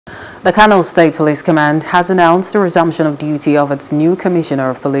The Kano State Police Command has announced the resumption of duty of its new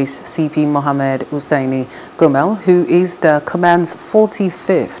Commissioner of Police, CP Mohammed Usaini Gumel, who is the command's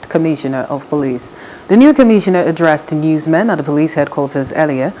 45th Commissioner of Police. The new commissioner addressed newsmen at the police headquarters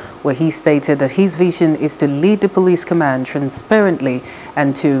earlier, where he stated that his vision is to lead the police command transparently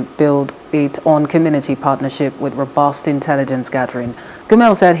and to build it on community partnership with robust intelligence gathering.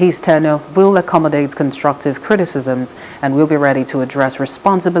 Gumel said his tenure will accommodate constructive criticisms and will be ready to address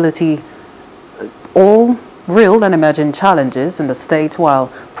responsibility all real and emerging challenges in the state while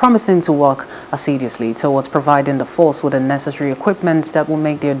promising to work assiduously towards providing the force with the necessary equipment that will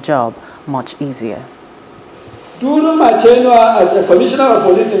make their job much easier. During my tenure as a Commissioner of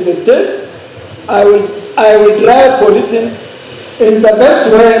Police in the state, I will drive policing in the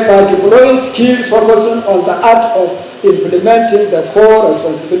best way by deploying skills focusing on the art of implementing the core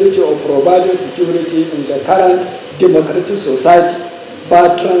responsibility of providing security in the current democratic society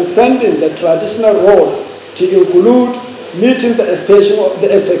by transcending the traditional role to include meeting the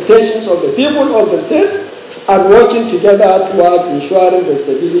expectations of the people of the state and working together toward ensuring the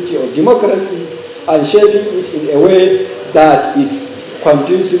stability of democracy and shaping it in a way that is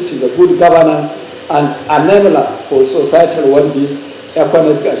conducive to the good governance and enabler for societal well-being,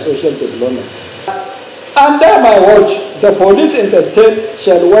 economic and social development. Under my watch, the police in the state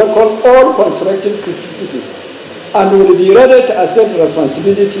shall welcome all constructive criticism and will be ready to accept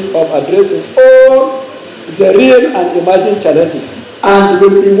responsibility of addressing all the real and emerging challenges, and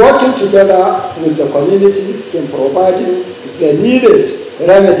will be working together with the communities in providing the needed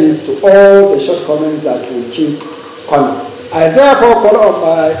remedies to all the shortcomings that will keep coming. I therefore call on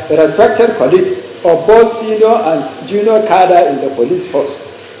my respected colleagues of both senior and junior cadre in the police force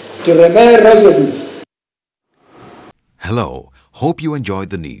to remain resolute. Hello, hope you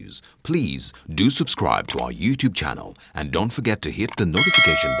enjoyed the news. Please do subscribe to our YouTube channel and don't forget to hit the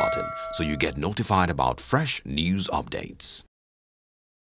notification button so you get notified about fresh news updates.